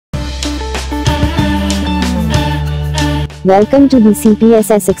Welcome to the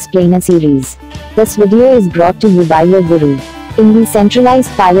Cpss Explainer series. This video is brought to you by your guru. In the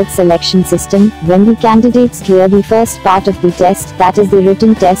centralized pilot selection system, when the candidates clear the first part of the test, that is the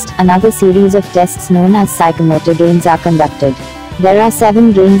written test, another series of tests known as psychomotor games are conducted. There are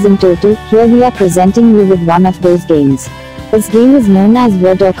 7 games in total. Here we are presenting you with one of those games. This game is known as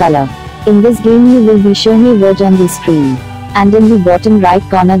word or color. In this game you will be shown a word on the screen. And in the bottom right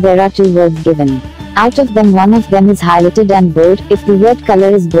corner there are 2 words given. Out of them one of them is highlighted and bold. If the word color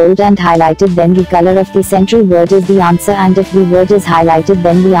is bold and highlighted, then the color of the central word is the answer, and if the word is highlighted,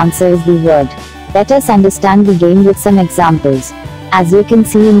 then the answer is the word. Let us understand the game with some examples. As you can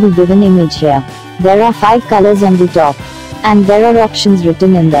see in the given image here, there are 5 colors on the top, and there are options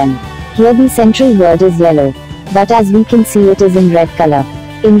written in them. Here the central word is yellow, but as we can see it is in red color.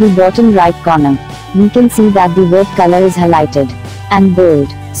 In the bottom right corner, we can see that the word color is highlighted and bold.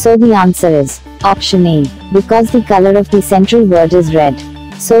 So the answer is option A, because the color of the central word is red.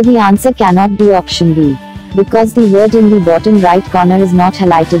 So the answer cannot be option B, because the word in the bottom right corner is not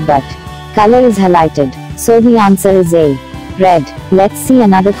highlighted but color is highlighted. So the answer is A, red. Let's see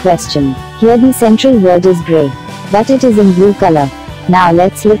another question. Here the central word is gray, but it is in blue color. Now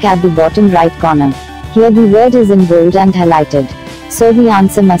let's look at the bottom right corner. Here the word is in bold and highlighted. So the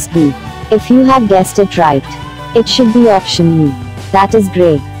answer must be, if you have guessed it right, it should be option E, that is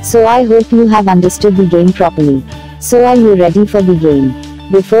gray. So I hope you have understood the game properly. So are you ready for the game?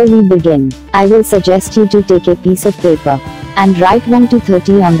 Before we begin, I will suggest you to take a piece of paper and write 1 to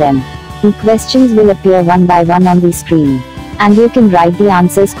 30 on them. The questions will appear one by one on the screen, and you can write the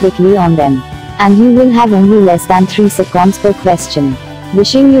answers quickly on them. And you will have only less than 3 seconds per question.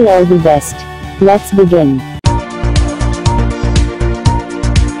 Wishing you all the best. Let's begin.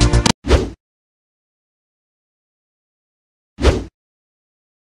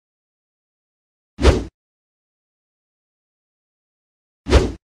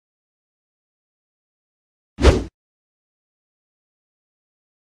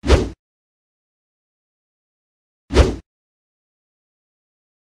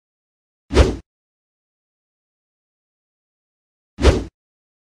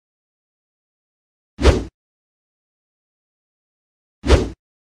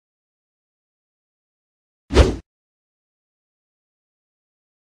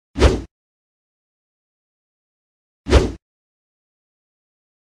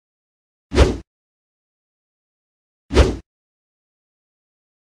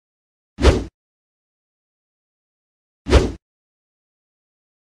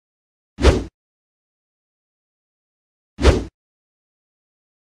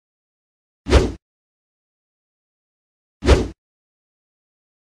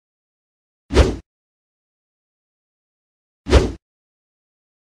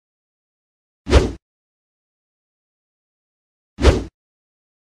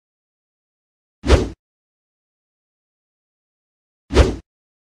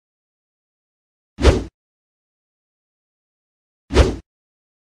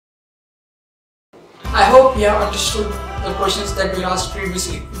 I hope you have understood the questions that we asked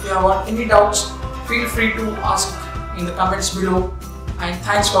previously. If you have any doubts, feel free to ask in the comments below. And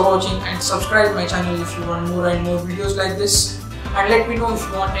thanks for watching, and subscribe my channel if you want more and more videos like this. And let me know if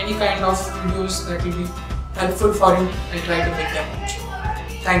you want any kind of videos that will be helpful for you. I'll try to make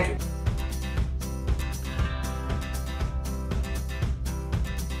them. Thank you.